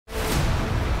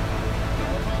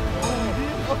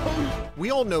We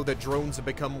all know that drones have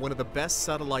become one of the best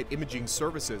satellite imaging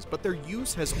services, but their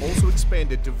use has also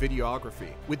expanded to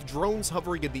videography, with drones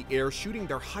hovering in the air shooting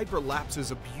their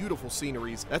hyperlapses of beautiful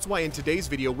sceneries. That's why in today's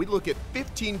video we look at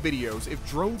 15 videos if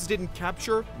drones didn't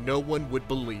capture, no one would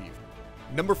believe.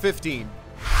 Number 15.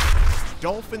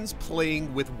 Dolphins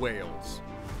playing with whales.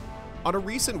 On a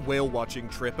recent whale watching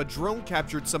trip, a drone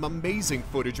captured some amazing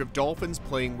footage of dolphins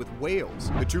playing with whales.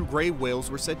 The two gray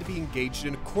whales were said to be engaged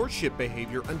in courtship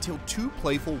behavior until two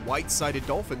playful white-sided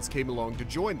dolphins came along to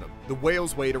join them. The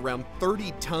whales weighed around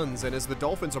 30 tons, and as the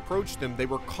dolphins approached them, they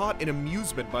were caught in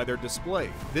amusement by their display.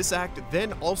 This act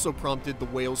then also prompted the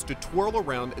whales to twirl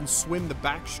around and swim the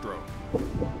backstroke.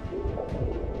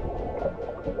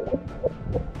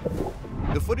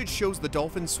 The footage shows the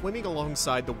dolphins swimming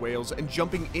alongside the whales and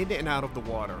jumping in and out of the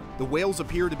water. The whales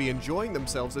appear to be enjoying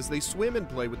themselves as they swim and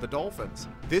play with the dolphins.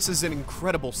 This is an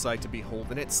incredible sight to behold,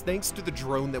 and it's thanks to the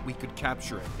drone that we could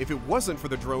capture it. If it wasn't for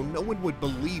the drone, no one would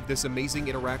believe this amazing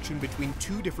interaction between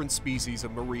two different species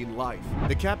of marine life.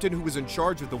 The captain who was in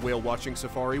charge of the whale watching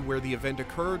safari where the event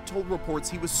occurred told reports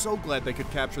he was so glad they could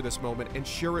capture this moment and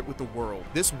share it with the world.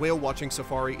 This whale watching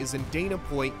safari is in Dana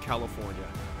Point, California.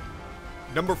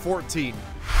 Number 14.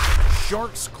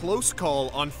 Shark's close call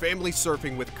on family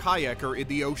surfing with kayaker in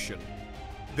the ocean.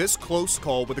 This close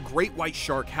call with a great white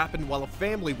shark happened while a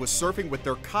family was surfing with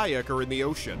their kayaker in the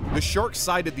ocean. The shark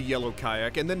sighted the yellow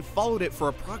kayak and then followed it for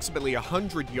approximately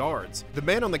 100 yards. The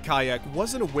man on the kayak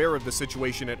wasn't aware of the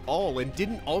situation at all and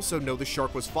didn't also know the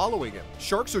shark was following him.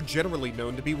 Sharks are generally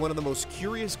known to be one of the most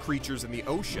curious creatures in the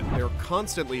ocean. They're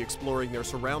constantly exploring their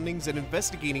surroundings and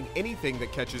investigating anything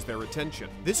that catches their attention.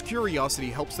 This curiosity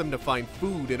helps them to find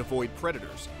food and avoid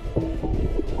predators.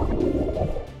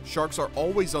 Sharks are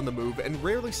always on the move and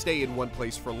rarely stay in one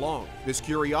place for long. This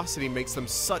curiosity makes them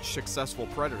such successful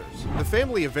predators. The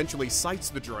family eventually sights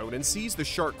the drone and sees the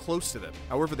shark close to them.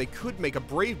 However, they could make a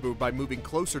brave move by moving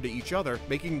closer to each other,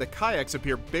 making the kayaks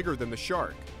appear bigger than the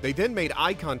shark. They then made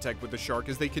eye contact with the shark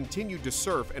as they continued to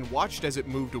surf and watched as it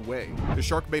moved away. The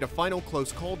shark made a final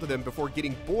close call to them before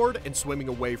getting bored and swimming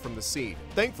away from the scene.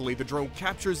 Thankfully, the drone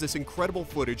captures this incredible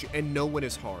footage and no one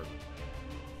is harmed.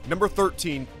 Number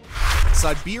 13.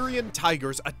 Siberian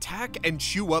tigers attack and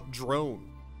chew up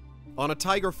drone. On a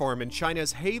tiger farm in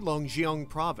China's Heilongjiang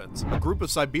province, a group of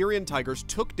Siberian tigers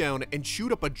took down and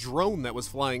chewed up a drone that was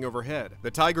flying overhead. The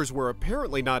tigers were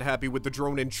apparently not happy with the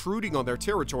drone intruding on their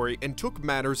territory and took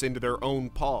matters into their own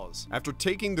paws. After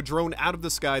taking the drone out of the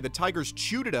sky, the tigers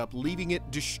chewed it up, leaving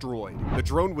it destroyed. The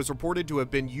drone was reported to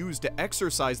have been used to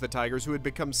exercise the tigers who had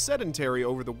become sedentary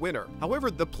over the winter.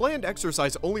 However, the planned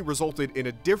exercise only resulted in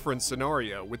a different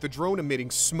scenario, with the drone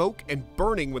emitting smoke and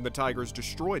burning when the tigers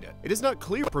destroyed it. It is not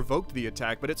clear what provoked the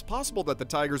attack, but it's possible that the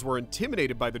tigers were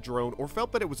intimidated by the drone or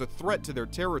felt that it was a threat to their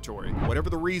territory. Whatever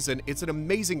the reason, it's an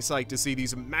amazing sight to see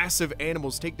these massive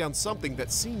animals take down something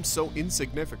that seems so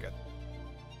insignificant.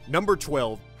 Number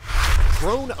 12.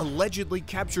 Drone allegedly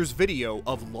captures video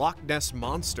of Loch Ness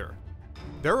Monster.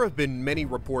 There have been many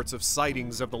reports of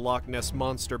sightings of the Loch Ness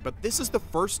Monster, but this is the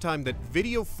first time that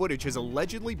video footage has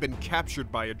allegedly been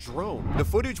captured by a drone. The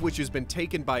footage, which has been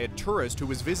taken by a tourist who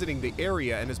was visiting the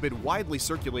area and has been widely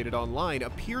circulated online,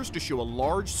 appears to show a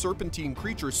large serpentine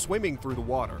creature swimming through the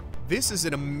water. This is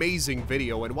an amazing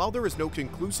video, and while there is no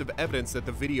conclusive evidence that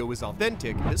the video is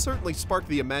authentic, it has certainly sparked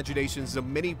the imaginations of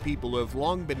many people who have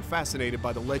long been fascinated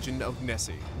by the legend of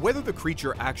Nessie. Whether the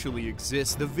creature actually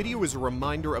exists, the video is a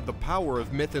reminder of the power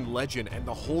of myth and legend and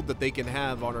the hold that they can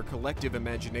have on our collective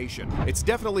imagination. It's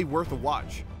definitely worth a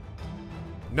watch.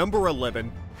 Number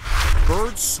 11.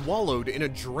 Bird swallowed in a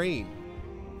drain.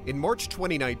 In March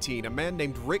 2019, a man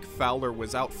named Rick Fowler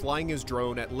was out flying his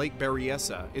drone at Lake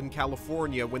Berryessa in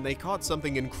California when they caught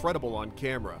something incredible on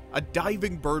camera. A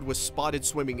diving bird was spotted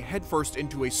swimming headfirst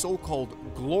into a so-called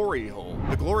glory hole.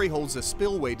 The glory hole is a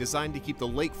spillway designed to keep the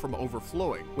lake from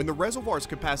overflowing. When the reservoir's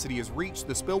capacity is reached,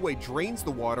 the spillway drains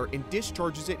the water and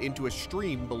discharges it into a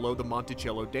stream below the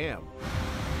Monticello Dam.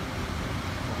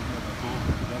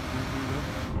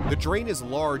 The drain is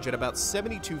large at about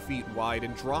 72 feet wide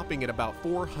and dropping at about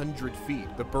 400 feet.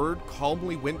 The bird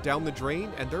calmly went down the drain,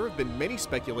 and there have been many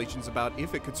speculations about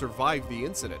if it could survive the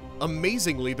incident.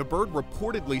 Amazingly, the bird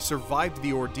reportedly survived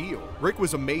the ordeal. Rick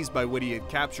was amazed by what he had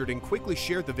captured and quickly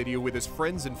shared the video with his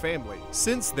friends and family.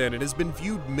 Since then, it has been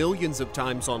viewed millions of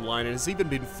times online and has even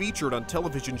been featured on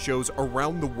television shows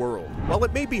around the world. While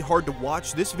it may be hard to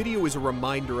watch, this video is a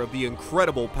reminder of the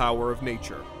incredible power of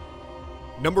nature.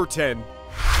 Number 10.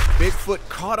 Bigfoot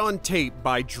caught on tape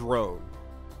by drone.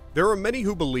 There are many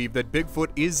who believe that Bigfoot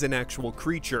is an actual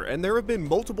creature, and there have been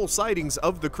multiple sightings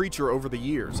of the creature over the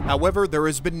years. However, there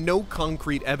has been no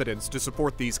concrete evidence to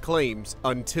support these claims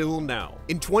until now.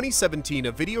 In 2017,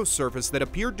 a video surfaced that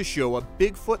appeared to show a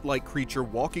Bigfoot-like creature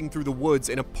walking through the woods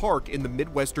in a park in the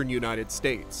Midwestern United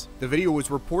States. The video was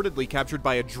reportedly captured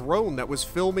by a drone that was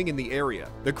filming in the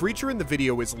area. The creature in the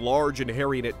video is large and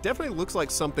hairy, and it definitely looks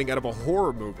like something out of a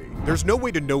horror movie. There's no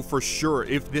way to know for sure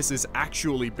if this is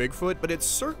actually Bigfoot, but it's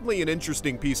certainly an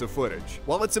interesting piece of footage.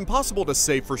 While it's impossible to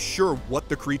say for sure what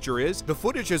the creature is, the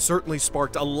footage has certainly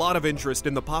sparked a lot of interest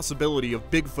in the possibility of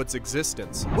Bigfoot's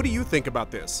existence. What do you think about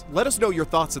this? Let us know your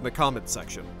thoughts in the comments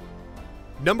section.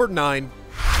 Number 9.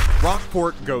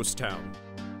 Rockport Ghost Town.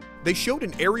 They showed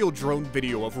an aerial drone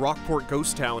video of Rockport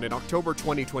Ghost Town in October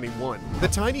 2021. The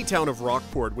tiny town of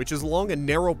Rockport, which is along a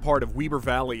narrow part of Weber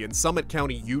Valley in Summit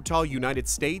County, Utah, United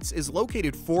States, is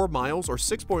located 4 miles or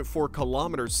 6.4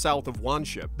 kilometers south of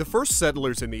Wanship. The first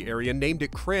settlers in the area named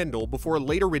it Crandall before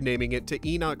later renaming it to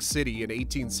Enoch City in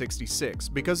 1866.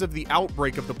 Because of the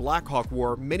outbreak of the Black Hawk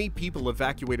War, many people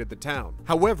evacuated the town.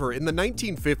 However, in the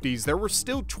 1950s, there were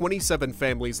still 27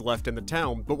 families left in the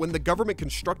town, but when the government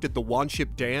constructed the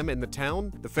Wanship Dam in the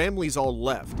town, the families all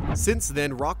left. Since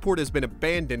then, Rockport has been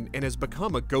abandoned and has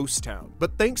become a ghost town.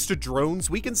 But thanks to drones,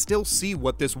 we can still see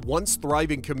what this once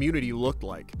thriving community looked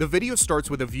like. The video starts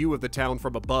with a view of the town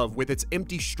from above with its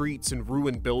empty streets and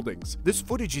ruined buildings. This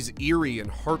footage is eerie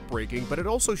and heartbreaking, but it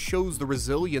also shows the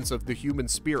resilience of the human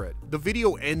spirit. The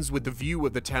video ends with the view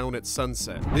of the town at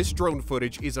sunset. This drone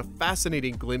footage is a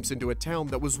fascinating glimpse into a town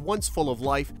that was once full of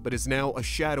life, but is now a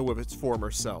shadow of its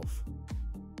former self.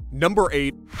 Number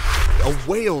 8. A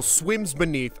whale swims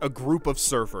beneath a group of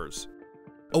surfers.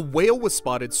 A whale was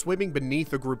spotted swimming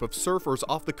beneath a group of surfers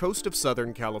off the coast of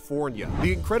Southern California.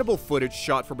 The incredible footage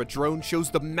shot from a drone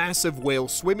shows the massive whale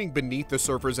swimming beneath the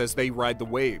surfers as they ride the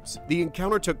waves. The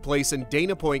encounter took place in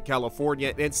Dana Point, California,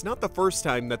 and it's not the first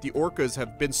time that the orcas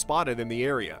have been spotted in the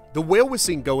area. The whale was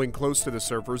seen going close to the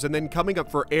surfers and then coming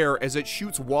up for air as it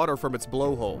shoots water from its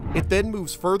blowhole. It then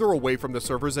moves further away from the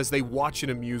surfers as they watch in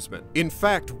amusement. In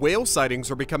fact, whale sightings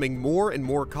are becoming more and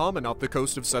more common off the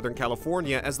coast of Southern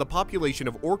California as the population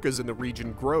of orcas in the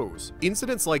region grows.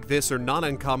 Incidents like this are not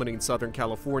uncommon in Southern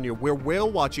California, where whale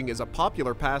watching is a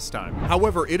popular pastime.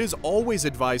 However, it is always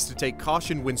advised to take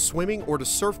caution when swimming or to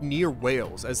surf near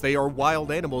whales, as they are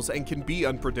wild animals and can be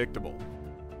unpredictable.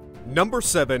 Number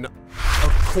 7. A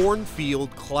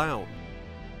cornfield clown.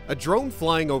 A drone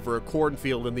flying over a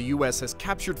cornfield in the US has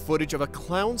captured footage of a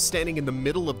clown standing in the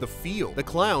middle of the field. The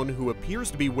clown, who appears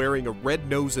to be wearing a red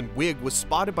nose and wig, was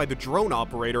spotted by the drone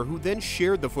operator, who then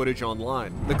shared the footage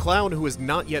online. The clown, who has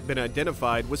not yet been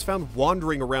identified, was found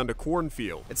wandering around a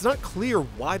cornfield. It's not clear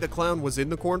why the clown was in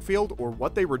the cornfield or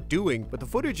what they were doing, but the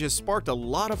footage has sparked a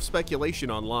lot of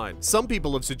speculation online. Some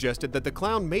people have suggested that the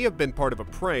clown may have been part of a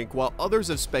prank, while others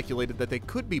have speculated that they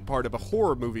could be part of a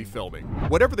horror movie filming.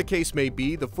 Whatever the case may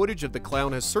be, the footage of the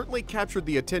clown has certainly captured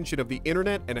the attention of the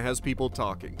internet and has people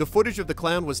talking. The footage of the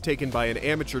clown was taken by an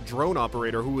amateur drone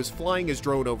operator who was flying his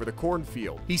drone over the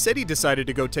cornfield. He said he decided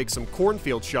to go take some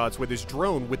cornfield shots with his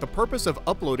drone with the purpose of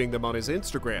uploading them on his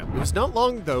Instagram. It was not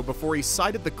long though before he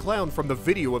sighted the clown from the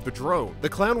video of the drone. The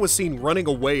clown was seen running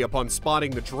away upon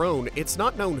spotting the drone. It's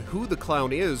not known who the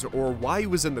clown is or why he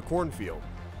was in the cornfield.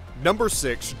 Number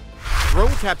 6.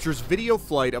 Drone captures video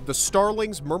flight of the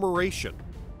starling's murmuration.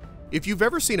 If you've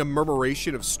ever seen a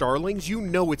murmuration of starlings, you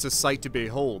know it's a sight to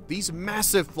behold. These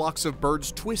massive flocks of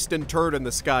birds twist and turn in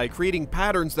the sky, creating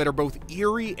patterns that are both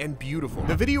eerie and beautiful.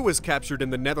 The video was captured in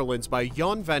the Netherlands by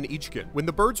Jan van Ichken when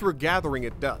the birds were gathering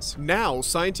at dusk. Now,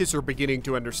 scientists are beginning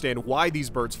to understand why these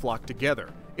birds flock together.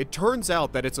 It turns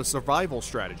out that it's a survival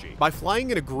strategy. By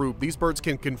flying in a group, these birds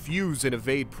can confuse and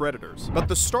evade predators. But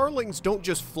the starlings don't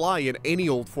just fly in any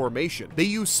old formation. They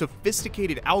use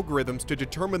sophisticated algorithms to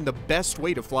determine the best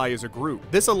way to fly as a group.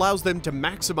 This allows them to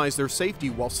maximize their safety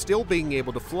while still being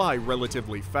able to fly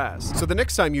relatively fast. So the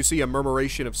next time you see a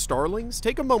murmuration of starlings,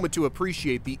 take a moment to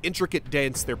appreciate the intricate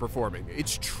dance they're performing.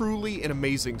 It's truly an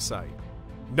amazing sight.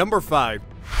 Number 5.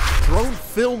 Drone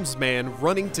films man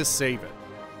running to save it.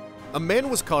 A man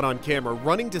was caught on camera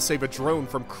running to save a drone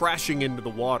from crashing into the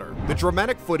water. The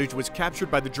dramatic footage was captured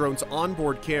by the drone's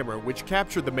onboard camera, which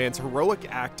captured the man's heroic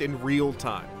act in real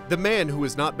time. The man, who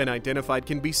has not been identified,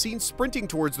 can be seen sprinting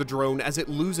towards the drone as it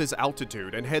loses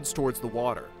altitude and heads towards the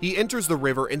water. He enters the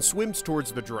river and swims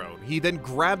towards the drone. He then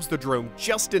grabs the drone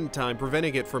just in time,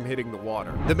 preventing it from hitting the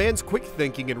water. The man's quick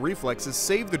thinking and reflexes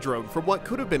saved the drone from what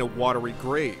could have been a watery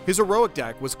grave. His heroic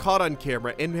act was caught on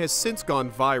camera and has since gone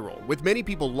viral, with many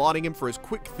people lauding him for his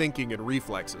quick thinking and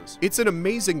reflexes. It's an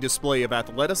amazing display of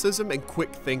athleticism and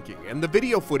quick thinking, and the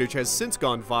video footage has since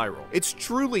gone viral. It's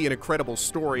truly an incredible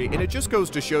story, and it just goes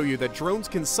to show you that drones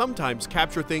can sometimes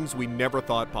capture things we never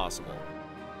thought possible.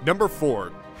 Number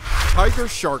 4. Tiger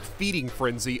shark feeding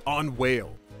frenzy on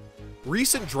whale.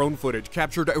 Recent drone footage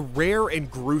captured a rare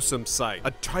and gruesome sight, a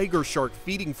tiger shark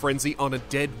feeding frenzy on a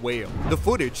dead whale. The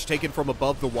footage, taken from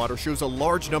above the water, shows a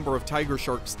large number of tiger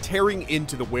sharks tearing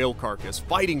into the whale carcass,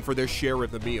 fighting for their share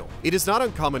of the meal. It is not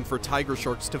uncommon for tiger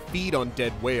sharks to feed on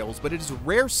dead whales, but it is a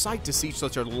rare sight to see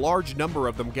such a large number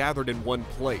of them gathered in one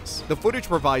place. The footage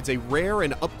provides a rare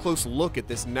and up-close look at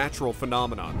this natural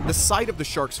phenomenon. The sight of the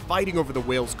sharks fighting over the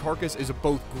whale's carcass is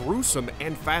both gruesome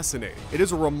and fascinating. It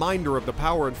is a reminder of the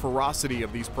power and ferocity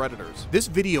of these predators. This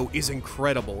video is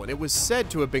incredible, and it was said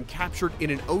to have been captured in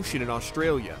an ocean in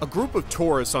Australia. A group of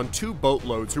tourists on 2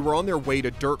 boatloads who were on their way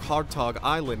to Dirk Hartog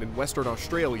Island in Western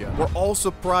Australia were all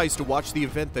surprised to watch the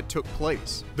event that took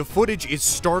place. The footage is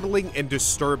startling and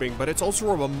disturbing, but it's also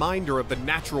a reminder of the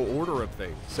natural order of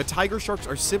things. The tiger sharks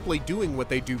are simply doing what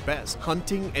they do best,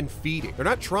 hunting and feeding. They're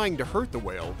not trying to hurt the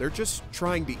whale, they're just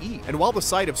trying to eat. And while the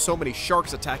sight of so many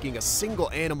sharks attacking a single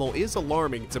animal is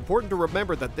alarming, it's important to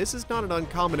remember that this is not an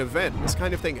uncommon event. This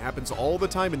kind of thing happens all the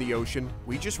time in the ocean,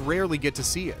 we just rarely get to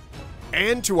see it.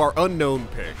 And to our unknown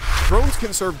pick. Drones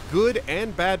can serve good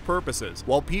and bad purposes.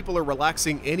 While people are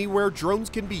relaxing anywhere,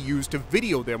 drones can be used to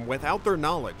video them without their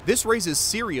knowledge. This raises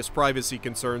serious privacy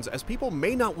concerns, as people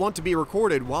may not want to be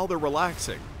recorded while they're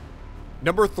relaxing.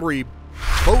 Number 3.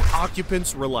 Boat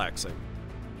occupants relaxing.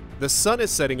 The sun is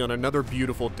setting on another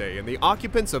beautiful day, and the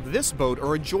occupants of this boat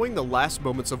are enjoying the last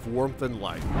moments of warmth and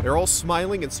light. They're all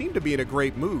smiling and seem to be in a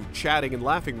great mood, chatting and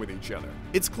laughing with each other.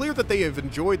 It's clear that they have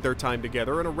enjoyed their time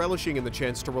together and are relishing in the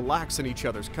chance to relax in each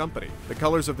other's company. The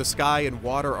colors of the sky and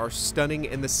water are stunning,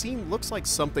 and the scene looks like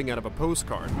something out of a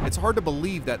postcard. It's hard to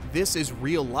believe that this is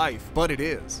real life, but it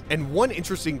is. And one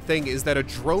interesting thing is that a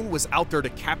drone was out there to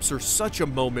capture such a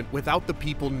moment without the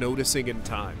people noticing in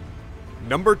time.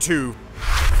 Number 2.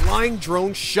 Flying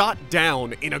drone shot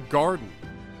down in a garden.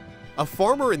 A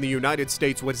farmer in the United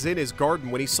States was in his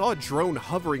garden when he saw a drone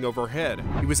hovering overhead.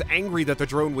 He was angry that the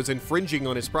drone was infringing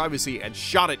on his privacy and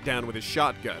shot it down with his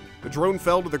shotgun. The drone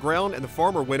fell to the ground, and the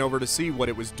farmer went over to see what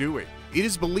it was doing. It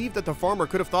is believed that the farmer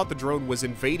could have thought the drone was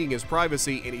invading his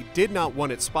privacy, and he did not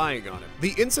want it spying on him.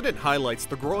 The incident highlights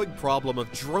the growing problem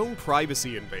of drone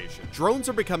privacy invasion. Drones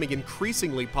are becoming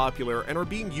increasingly popular and are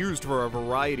being used for a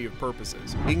variety of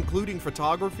purposes, including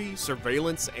photography,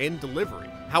 surveillance, and delivery.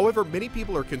 However, many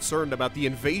people are concerned about the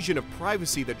invasion of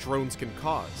privacy that drones can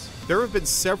cause. There have been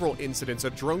several incidents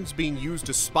of drones being used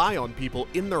to spy on people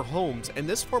in their homes, and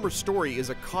this farmer's story is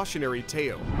a cautionary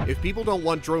tale. If people don't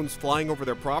want drones flying over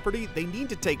their property, they need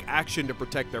to take action to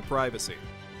protect their privacy.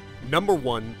 Number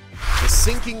 1. The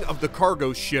sinking of the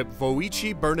cargo ship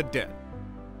Voici Bernadette.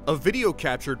 A video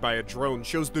captured by a drone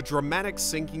shows the dramatic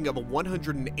sinking of a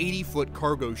 180-foot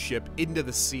cargo ship into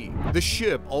the sea. The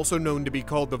ship, also known to be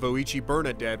called the Voici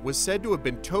Bernadette, was said to have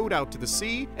been towed out to the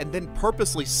sea and then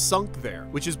purposely sunk there,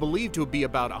 which is believed to be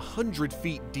about 100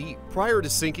 feet deep. Prior to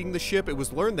sinking the ship, it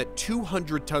was learned that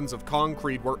 200 tons of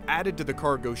concrete were added to the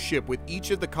cargo ship, with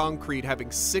each of the concrete having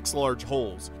 6 large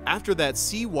holes. After that,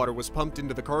 seawater was pumped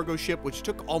into the cargo ship, which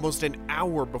took almost an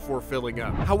hour before filling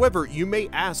up. However, you may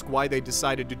ask why they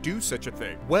decided to do such a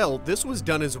thing. Well, this was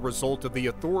done as a result of the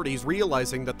authorities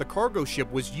realizing that the cargo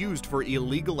ship was used for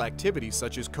illegal activities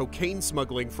such as cocaine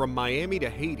smuggling from Miami to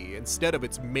Haiti instead of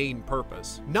its main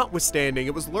purpose. Notwithstanding,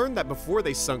 it was learned that before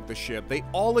they sunk the ship, they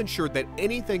all ensured that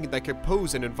anything that could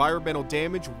pose an environmental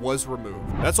damage was removed.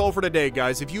 That's all for today,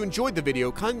 guys. If you enjoyed the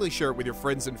video, kindly share it with your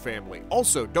friends and family.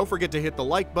 Also, don't forget to hit the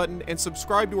like button and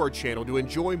subscribe to our channel to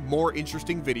enjoy more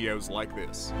interesting videos like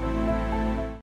this.